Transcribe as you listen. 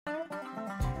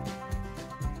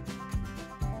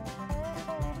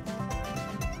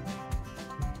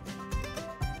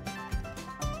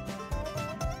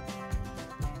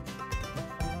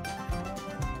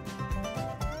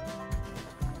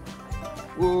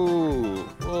Whoa,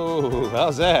 whoa,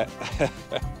 how's that?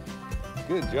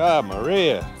 Good job,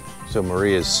 Maria. So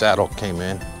Maria's saddle came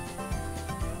in,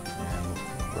 and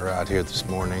we're out here this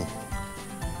morning.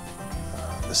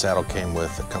 The saddle came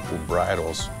with a couple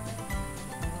bridles,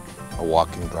 a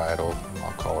walking bridle,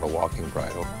 I'll call it a walking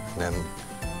bridle, and then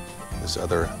this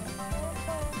other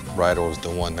bridle is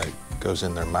the one that goes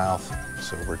in their mouth,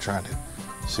 so we're trying to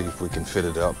see if we can fit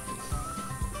it up.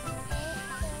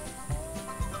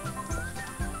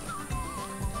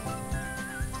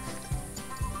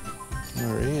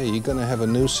 Maria, you're gonna have a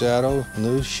new saddle,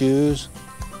 new shoes.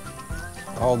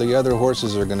 All the other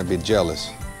horses are gonna be jealous.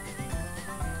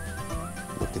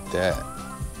 Look at that.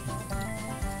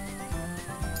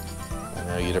 I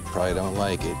know you probably don't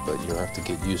like it, but you'll have to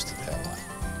get used to that one.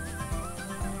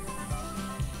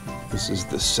 This is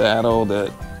the saddle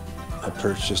that I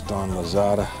purchased on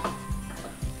Lazada.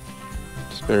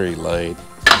 It's very light.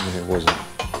 I mean,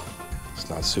 it's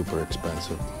not super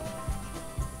expensive.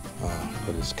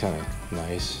 But it's kind of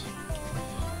nice.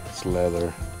 It's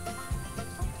leather,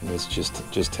 and it's just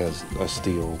has a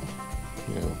steel,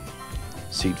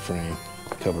 seat frame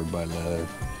covered by leather.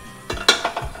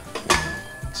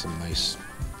 And some nice,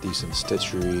 decent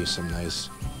stitchery, some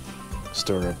nice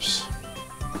stirrups.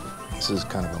 This is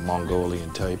kind of a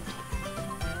Mongolian type,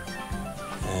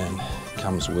 and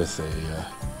comes with a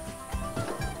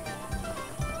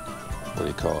what do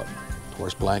you call it?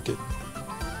 Horse blanket.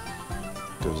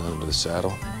 Goes under the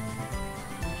saddle.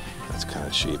 That's kind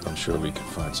of cheap. I'm sure we can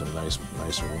find some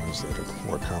nicer ones that are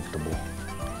more comfortable.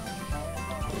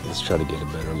 Let's try to get a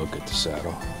better look at the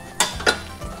saddle.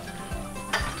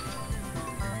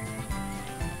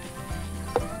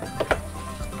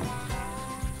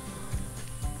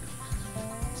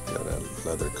 It's got a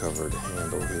leather covered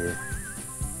handle here.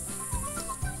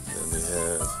 Then we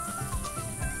have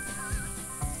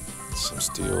some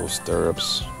steel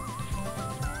stirrups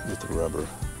with the rubber.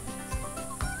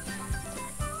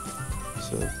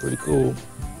 So pretty cool.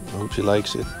 I hope she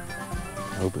likes it.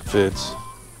 I hope it fits.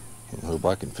 I hope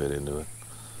I can fit into it.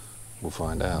 We'll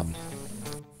find out.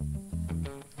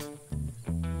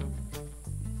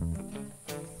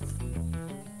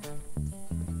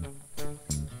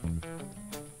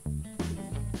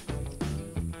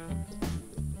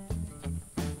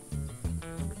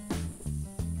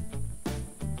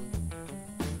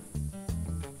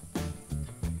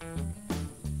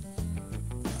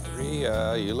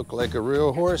 You look like a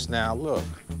real horse now, look.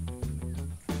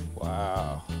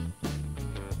 Wow.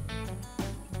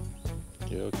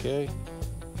 You okay?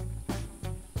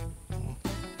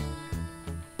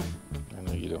 I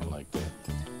know you don't like that.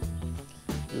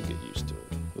 You'll get used to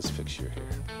it. Let's fix your hair.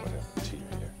 What happened to your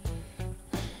hair?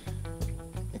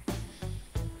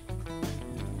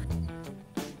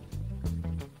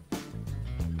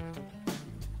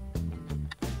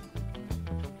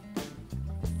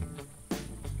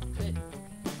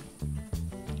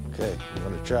 Okay, I'm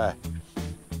gonna try.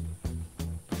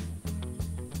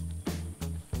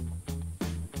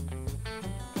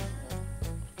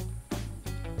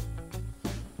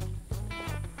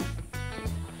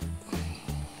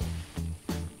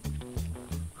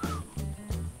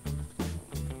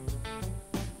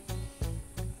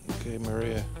 Okay,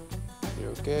 Maria, you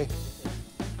okay?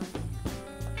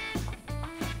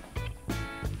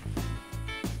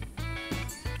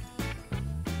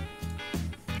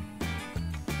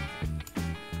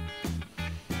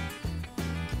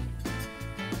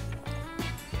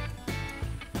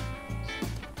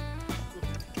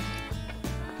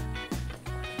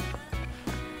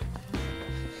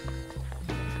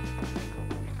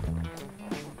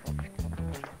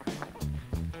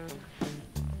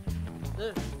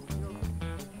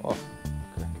 Oh, okay.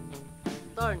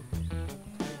 Turn.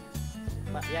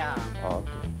 Yeah. Oh,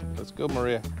 okay. Let's go,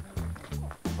 Maria.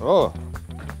 Oh.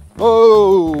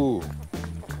 Whoa.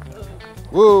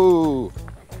 Whoa.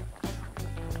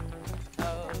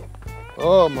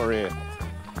 Oh, Maria.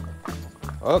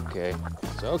 Okay.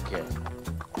 It's okay.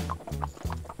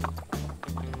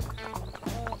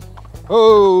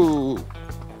 Oh.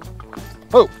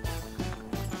 Oh.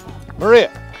 Maria.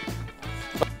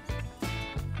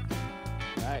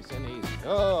 Nice and easy.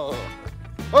 Oh.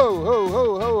 Ho, ho,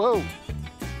 ho, ho, ho.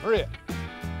 Maria.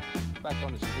 Back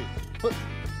on the street. Put.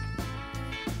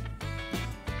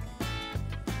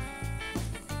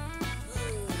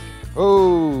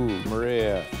 Oh,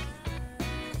 Maria.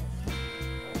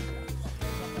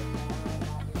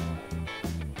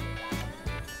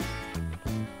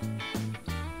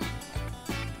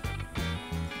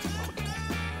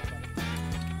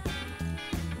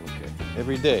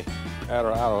 Every day,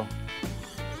 auto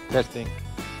testing,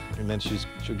 and then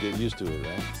she'll get used to it,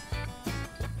 right?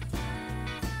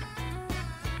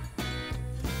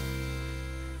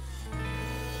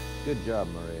 Good job,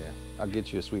 Maria. I'll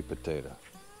get you a sweet potato.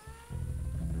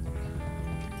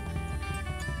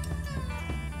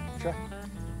 Try.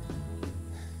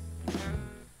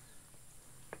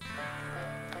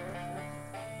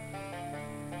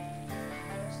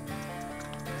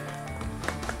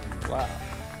 Wow.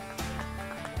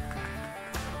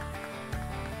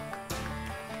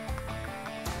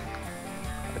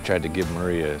 I tried to give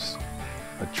Maria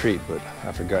a treat, but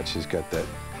I forgot she's got that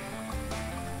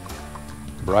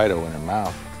bridle in her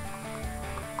mouth.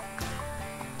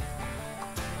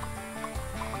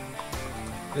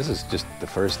 This is just the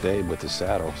first day with the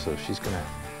saddle, so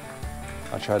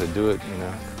I'll try to do it, you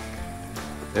know,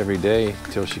 every day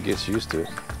till she gets used to it.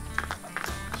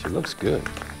 She looks good.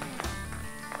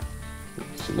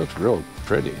 She looks real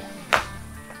pretty.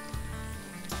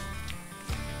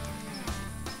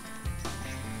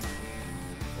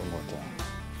 One more time.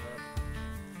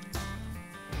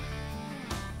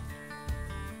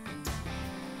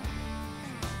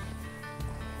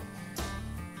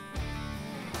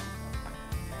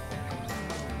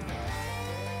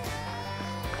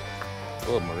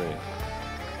 Oh, Maria.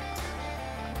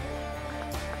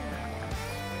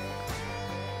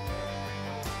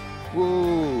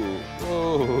 Whoa,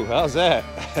 whoa, how's that?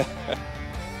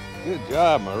 Good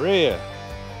job, Maria.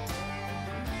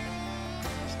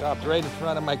 Stopped right in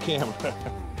front of my camera.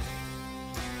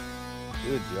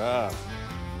 Good job.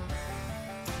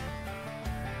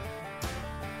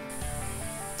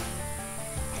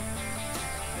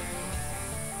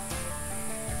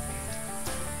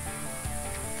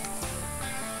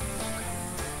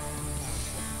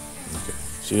 Okay.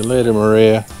 See you later,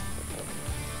 Maria.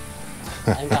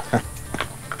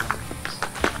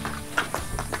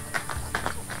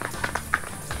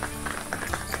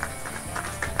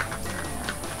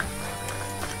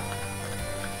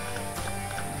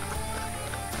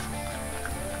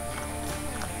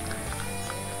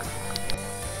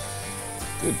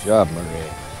 Good job,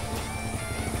 Maria.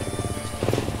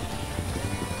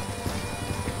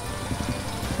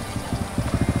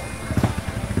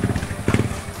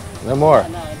 No more.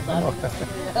 No more.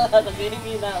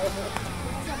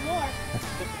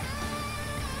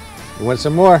 You want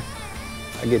some more?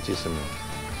 I'll get you some more.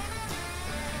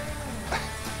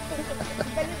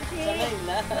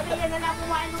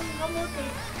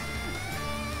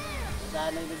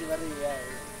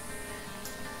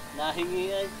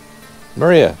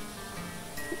 Maria,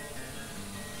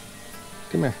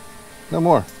 come here. No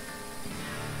more.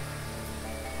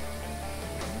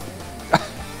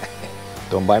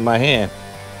 Don't bite my hand.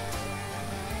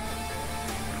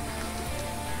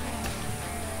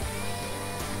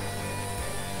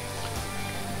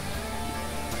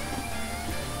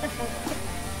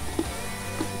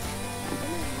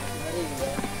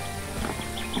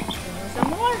 Some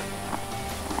more.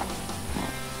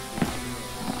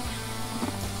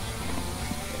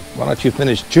 Why don't you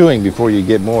finish chewing before you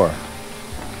get more?